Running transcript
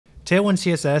Tailwind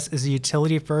CSS is a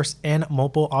utility-first and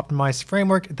mobile-optimized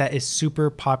framework that is super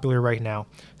popular right now.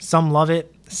 Some love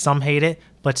it, some hate it,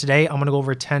 but today I'm going to go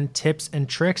over 10 tips and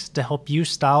tricks to help you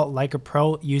style like a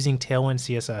pro using Tailwind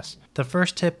CSS. The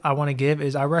first tip I want to give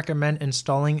is I recommend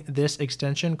installing this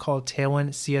extension called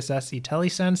Tailwind CSS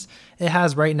IntelliSense. It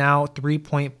has right now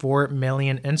 3.4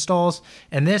 million installs,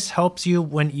 and this helps you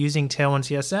when using Tailwind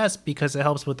CSS because it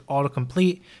helps with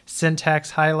autocomplete,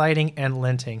 syntax highlighting, and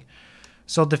linting.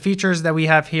 So the features that we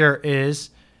have here is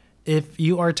if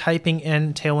you are typing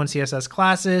in Tailwind CSS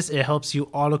classes, it helps you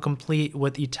autocomplete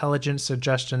with intelligent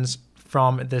suggestions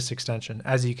from this extension,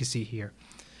 as you can see here.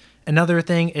 Another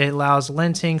thing, it allows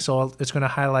linting, so it's going to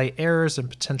highlight errors and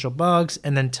potential bugs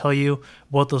and then tell you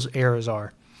what those errors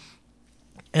are.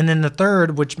 And then the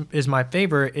third, which is my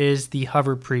favorite, is the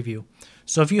hover preview.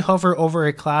 So if you hover over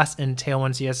a class in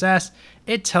Tailwind CSS,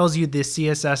 it tells you the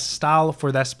CSS style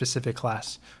for that specific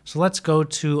class. So let's go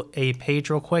to a page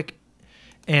real quick.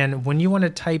 And when you want to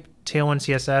type Tailwind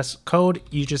CSS code,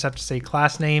 you just have to say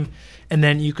class name, and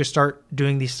then you could start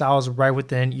doing these styles right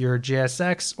within your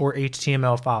JSX or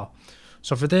HTML file.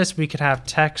 So for this, we could have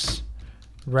text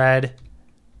red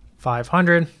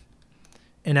 500.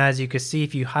 And as you can see,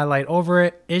 if you highlight over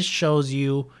it, it shows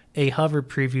you a hover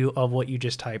preview of what you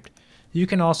just typed. You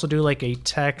can also do like a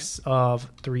text of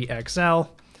 3XL.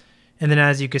 And then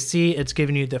as you can see, it's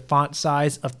giving you the font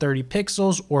size of 30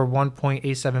 pixels or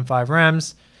 1.875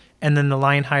 rems, and then the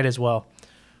line height as well.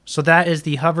 So that is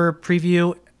the hover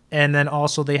preview. And then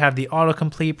also they have the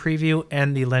autocomplete preview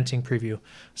and the linting preview.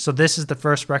 So this is the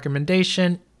first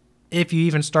recommendation. If you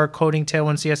even start coding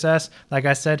Tailwind CSS, like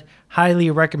I said,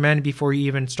 highly recommend before you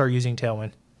even start using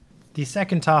Tailwind. The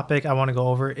second topic I want to go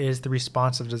over is the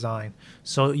responsive design.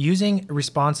 So using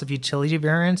responsive utility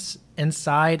variants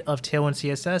inside of Tailwind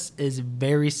CSS is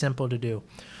very simple to do.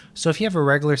 So if you have a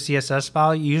regular CSS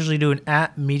file, you usually do an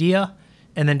 @media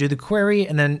and then do the query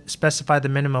and then specify the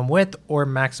minimum width or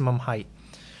maximum height.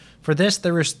 For this,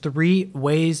 there is 3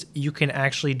 ways you can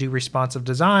actually do responsive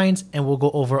designs, and we'll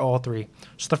go over all 3.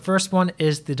 So the first one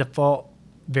is the default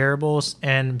variables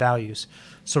and values.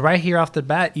 So right here off the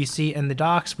bat, you see in the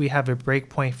docs, we have a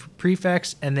breakpoint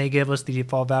prefix, and they give us the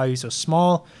default values of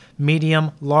small,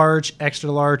 medium, large,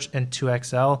 extra large, and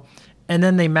 2XL. And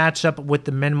then they match up with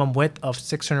the minimum width of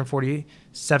 640,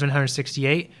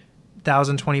 768,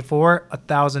 1024,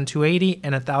 1280,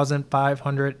 and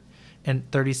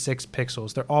 1536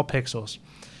 pixels. They're all pixels.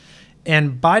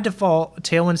 And by default,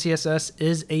 Tailwind CSS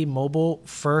is a mobile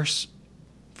first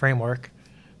framework.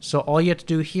 So all you have to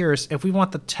do here is if we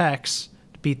want the text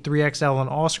to be 3XL on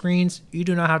all screens, you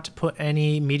do not have to put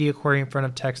any media query in front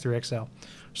of text 3XL.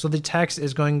 So the text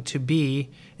is going to be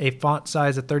a font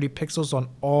size of 30 pixels on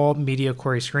all media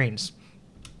query screens.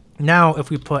 Now,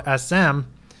 if we put SM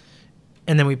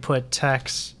and then we put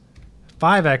text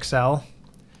 5XL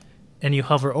and you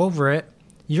hover over it,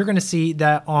 you're going to see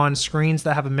that on screens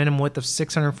that have a minimum width of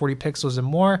 640 pixels and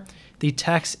more, the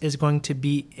text is going to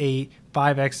be a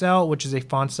 5XL, which is a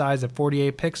font size of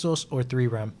 48 pixels or 3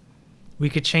 rem. We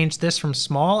could change this from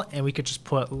small and we could just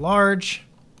put large.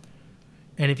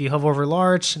 And if you hover over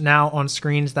large, now on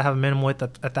screens that have a minimum width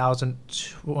of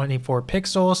 1024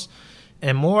 pixels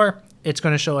and more, it's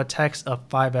going to show a text of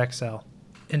 5XL.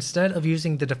 Instead of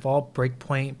using the default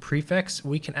breakpoint prefix,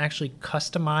 we can actually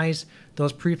customize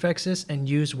those prefixes and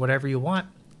use whatever you want.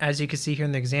 As you can see here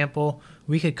in the example,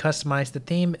 we could customize the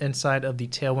theme inside of the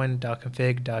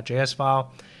tailwind.config.js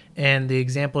file. And the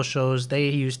example shows they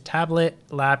use tablet,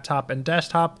 laptop, and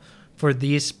desktop for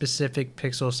these specific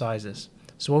pixel sizes.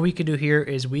 So what we could do here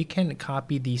is we can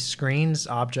copy the screens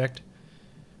object,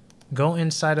 go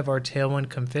inside of our Tailwind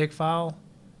config file,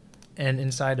 and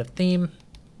inside of theme,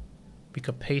 we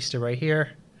could paste it right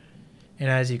here. And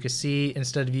as you can see,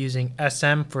 instead of using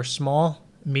SM for small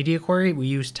media query, we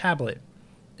use tablet.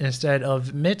 Instead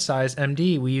of mid-size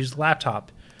MD, we use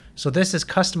laptop. So this is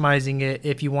customizing it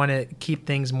if you want to keep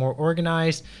things more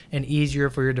organized and easier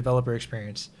for your developer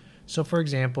experience. So for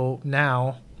example,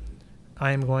 now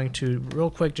I am going to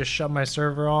real quick just shut my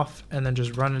server off and then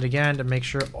just run it again to make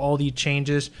sure all the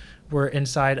changes were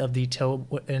inside of the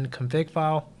Tailwind config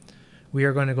file. We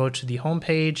are going to go to the home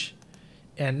page.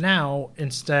 And now,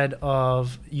 instead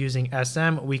of using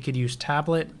SM, we could use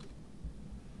tablet.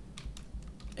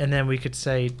 And then we could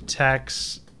say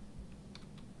text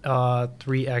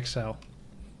 3XL.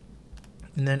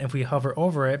 And then if we hover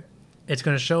over it, it's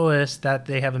going to show us that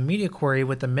they have a media query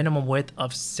with a minimum width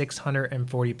of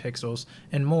 640 pixels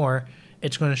and more.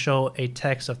 It's going to show a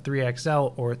text of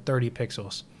 3XL or 30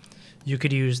 pixels. You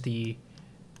could use the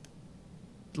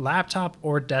laptop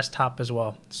or desktop as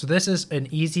well. So this is an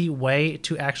easy way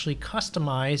to actually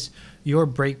customize your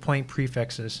breakpoint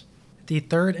prefixes. The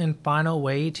third and final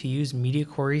way to use media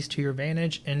queries to your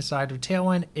advantage inside of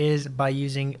Tailwind is by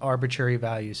using arbitrary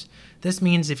values. This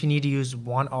means if you need to use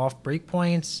one-off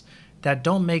breakpoints that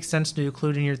don't make sense to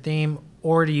include in your theme,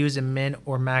 or to use a min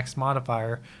or max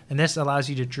modifier, and this allows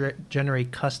you to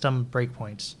generate custom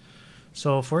breakpoints.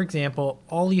 So for example,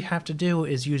 all you have to do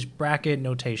is use bracket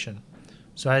notation.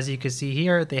 So as you can see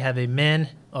here, they have a min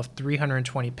of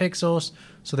 320 pixels.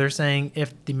 So they're saying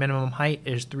if the minimum height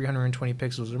is 320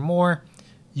 pixels or more,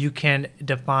 you can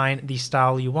define the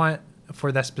style you want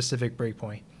for that specific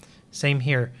breakpoint. Same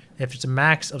here. If it's a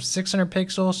max of 600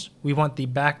 pixels, we want the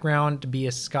background to be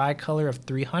a sky color of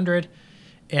 300.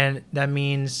 And that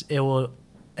means it will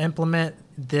implement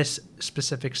this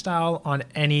specific style on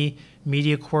any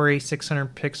media query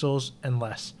 600 pixels and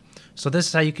less. So this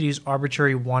is how you could use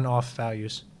arbitrary one-off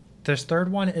values. This third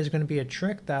one is going to be a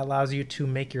trick that allows you to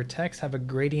make your text have a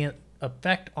gradient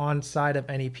effect on side of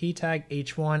any p tag,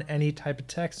 h1, any type of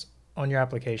text on your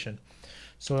application.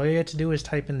 So all you have to do is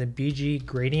type in the bg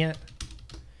gradient,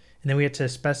 and then we have to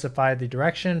specify the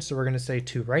direction. So we're going to say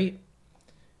to right.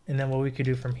 And then what we could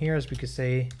do from here is we could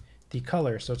say the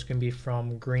color. So it's going to be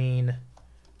from green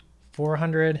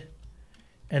 400,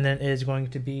 and then it is going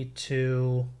to be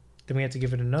to, then we have to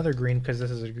give it another green because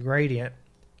this is a gradient,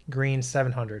 green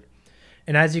 700.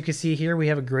 And as you can see here, we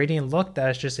have a gradient look that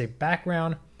is just a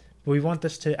background, but we want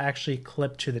this to actually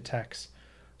clip to the text.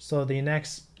 So the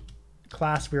next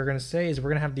class we're going to say is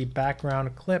we're going to have the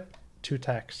background clip to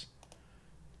text.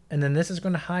 And then this is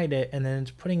going to hide it, and then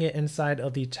it's putting it inside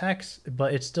of the text,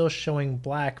 but it's still showing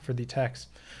black for the text.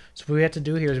 So what we have to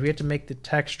do here is we have to make the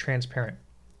text transparent.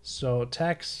 So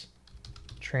text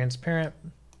transparent.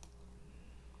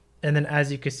 And then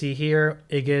as you can see here,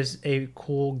 it gives a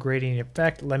cool gradient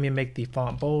effect. Let me make the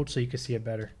font bold so you can see it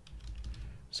better.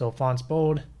 So font's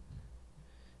bold.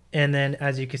 And then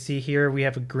as you can see here, we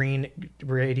have a green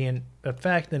gradient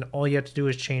effect. And all you have to do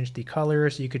is change the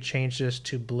colors. You could change this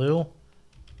to blue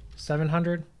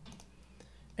 700.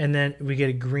 And then we get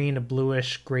a green, a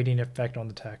bluish gradient effect on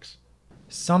the text.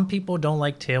 Some people don't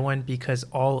like Tailwind because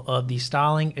all of the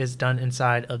styling is done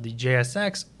inside of the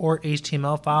JSX or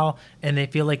HTML file, and they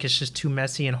feel like it's just too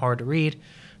messy and hard to read.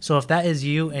 So if that is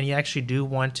you and you actually do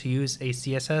want to use a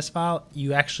CSS file,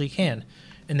 you actually can.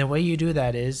 And the way you do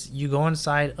that is you go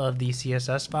inside of the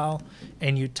CSS file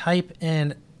and you type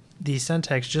in the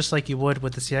syntax just like you would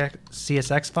with the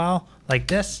CSX file, like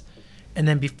this. And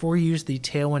then before you use the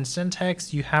Tailwind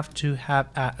syntax, you have to have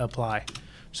 @apply.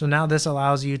 So now this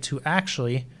allows you to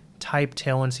actually type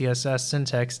Tailwind CSS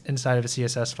syntax inside of a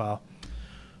CSS file.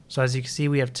 So as you can see,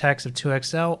 we have text of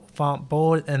 2XL, font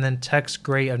bold, and then text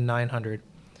gray of 900.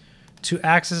 To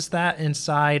access that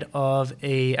inside of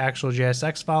a actual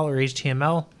JSX file or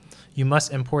HTML, you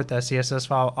must import that CSS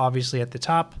file obviously at the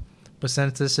top. But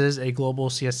since this is a global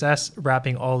CSS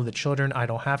wrapping all of the children, I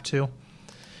don't have to.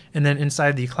 And then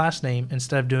inside the class name,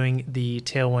 instead of doing the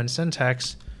Tailwind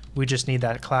syntax, we just need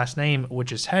that class name,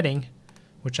 which is heading,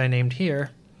 which I named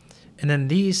here. And then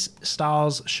these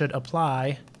styles should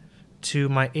apply to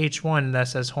my H1 that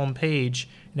says home page.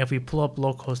 And if we pull up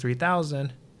localhost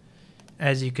 3000,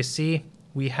 as you can see,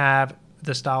 we have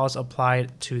the styles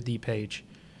applied to the page.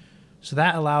 So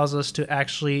that allows us to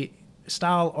actually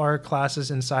style our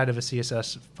classes inside of a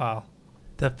CSS file.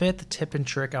 The fifth tip and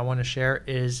trick I want to share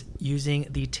is using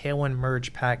the Tailwind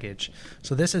Merge package.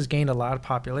 So this has gained a lot of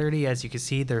popularity. As you can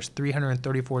see, there's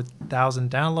 334,000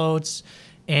 downloads,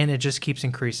 and it just keeps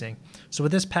increasing. So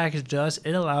what this package does,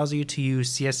 it allows you to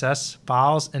use CSS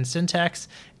files and syntax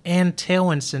and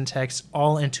Tailwind syntax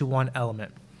all into one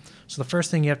element. So the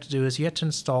first thing you have to do is you have to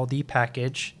install the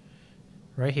package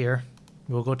right here.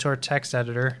 We'll go to our text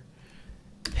editor,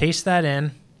 paste that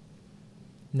in.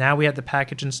 Now we have the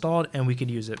package installed and we could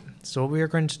use it. So what we are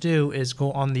going to do is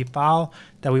go on the file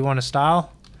that we want to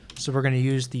style. So we're going to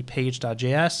use the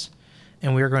page.js,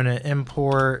 and we're going to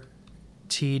import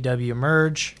TW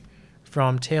merge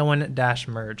from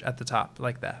Tailwind-merge at the top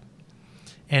like that.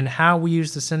 And how we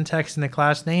use the syntax in the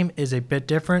class name is a bit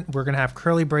different. We're going to have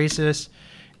curly braces,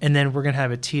 and then we're going to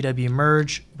have a TW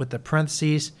merge with the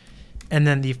parentheses. And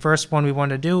then the first one we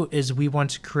want to do is we want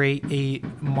to create a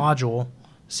module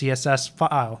CSS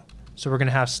file. So we're going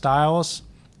to have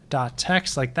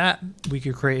styles.text like that. We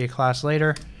could create a class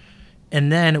later,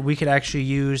 and then we could actually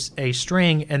use a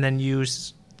string and then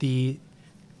use the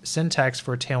syntax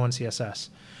for Tailwind CSS.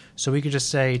 So we could just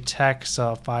say text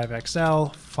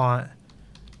 5XL, font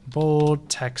bold,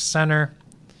 text center,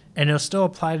 and it'll still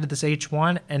apply to this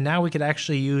H1. And now we could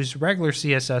actually use regular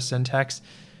CSS syntax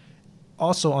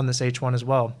also on this H1 as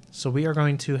well. So we are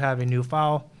going to have a new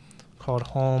file called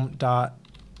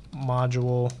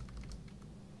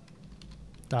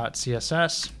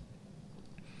home.module.css.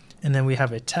 And then we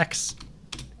have a text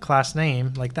class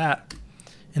name like that.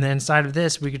 And then inside of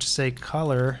this, we could just say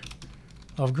color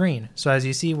of green. So as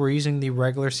you see, we're using the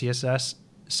regular CSS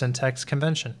syntax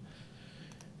convention.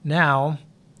 Now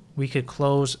we could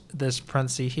close this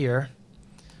parenthesis here.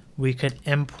 We could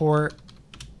import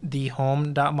the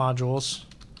home.modules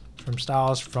from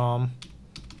styles from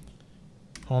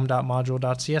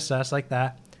home.module.css like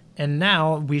that. And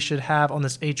now we should have on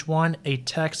this H1 a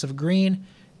text of green,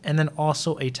 and then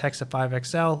also a text of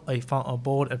 5XL, a font of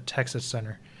bold, a text of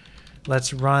center.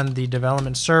 Let's run the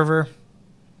development server,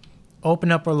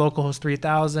 open up our localhost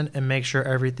 3000, and make sure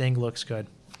everything looks good.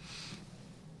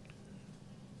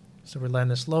 So we're letting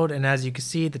this load, and as you can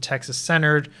see, the text is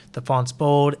centered, the font's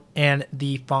bold, and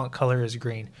the font color is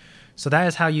green. So that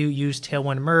is how you use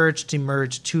Tailwind Merge to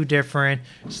merge two different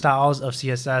styles of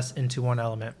CSS into one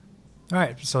element. All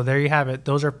right, so there you have it.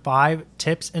 Those are 5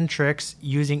 tips and tricks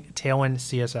using Tailwind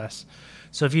CSS.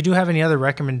 So if you do have any other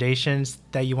recommendations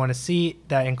that you want to see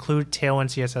that include Tailwind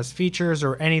CSS features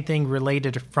or anything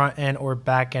related to front end or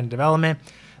back end development,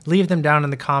 leave them down in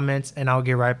the comments and I'll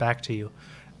get right back to you.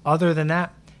 Other than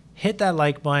that, hit that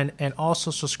like button and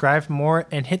also subscribe for more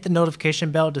and hit the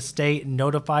notification bell to stay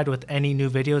notified with any new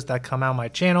videos that come out on my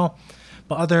channel.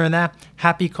 But other than that,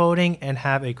 happy coding and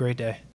have a great day.